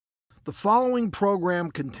The following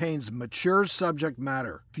program contains mature subject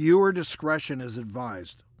matter. Viewer discretion is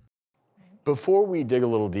advised. Before we dig a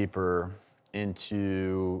little deeper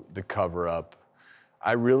into the cover-up,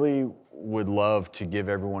 I really would love to give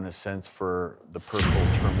everyone a sense for the personal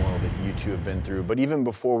turmoil that you two have been through. But even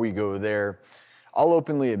before we go there, I'll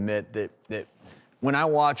openly admit that when I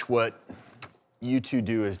watch what you two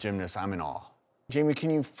do as gymnasts, I'm in awe. Jamie, can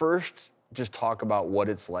you first just talk about what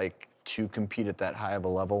it's like to compete at that high of a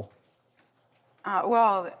level?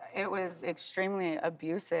 Well, it was extremely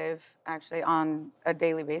abusive, actually, on a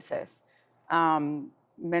daily basis.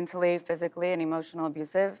 Mentally, physically, and emotional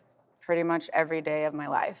abusive pretty much every day of my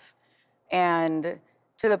life. And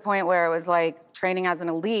to the point where it was like training as an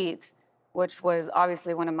elite, which was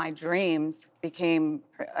obviously one of my dreams, became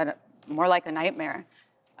more like a nightmare.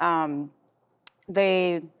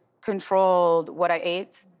 They controlled what I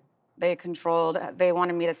ate. They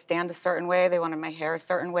wanted me to stand a certain way. They wanted my hair a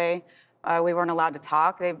certain way. We weren't allowed to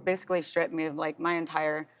talk. They basically stripped me of like my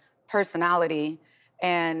entire personality.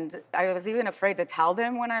 And I was even afraid to tell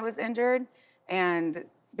them when I was injured, and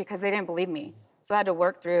because they didn't believe me. So I had to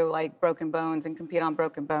work through like broken bones and compete on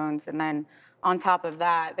broken bones. And then on top of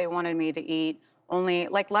that, they wanted me to eat only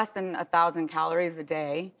like less than 1,000 calories a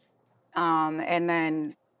day, and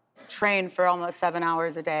then train for almost 7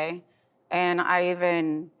 hours a day. And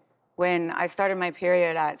when I started my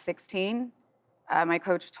period at 16, my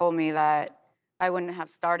coach told me that I wouldn't have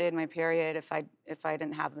started my period if I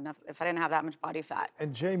didn't have that much body fat.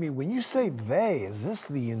 And Jamie, when you say they, is this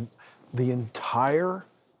the entire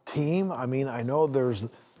team? I mean, I know there's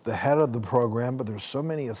the head of the program, but there's so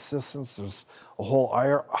many assistants, there's a whole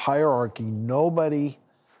hierarchy. Nobody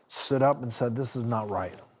stood up and said, this is not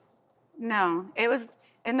right. No,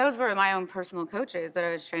 and those were my own personal coaches that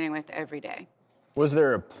I was training with every day. Was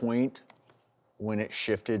there a point when it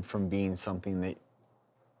shifted from being something that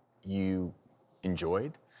you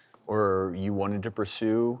enjoyed or you wanted to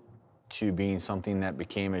pursue to being something that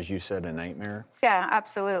became, as you said, a nightmare? Yeah,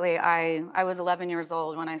 absolutely. I was 11 years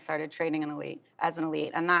old when I started training as an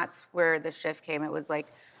elite, and that's where the shift came. It was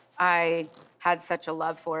like I had such a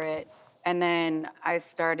love for it, and then I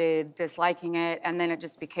started disliking it, and then it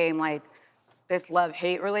just became like this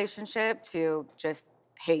love-hate relationship to just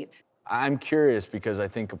hate. I'm curious because I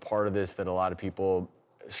think a part of this that a lot of people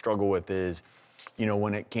struggle with is, you know,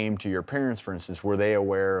 when it came to your parents, for instance, were they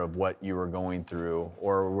aware of what you were going through,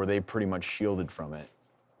 or were they pretty much shielded from it?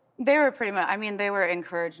 They were pretty much, I mean, they were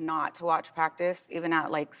encouraged not to watch practice. Even at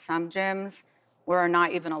like some gyms, we're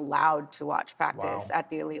not even allowed to watch practice at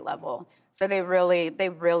the elite level. So they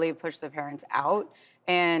really pushed the parents out.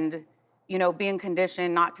 And, you know, being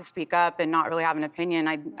conditioned not to speak up and not really have an opinion,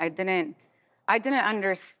 I didn't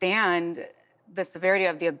understand the severity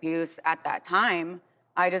of the abuse at that time.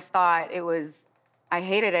 I just thought I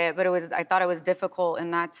hated it, but I thought it was difficult,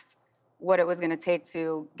 and that's what it was gonna take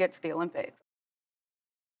to get to the Olympics.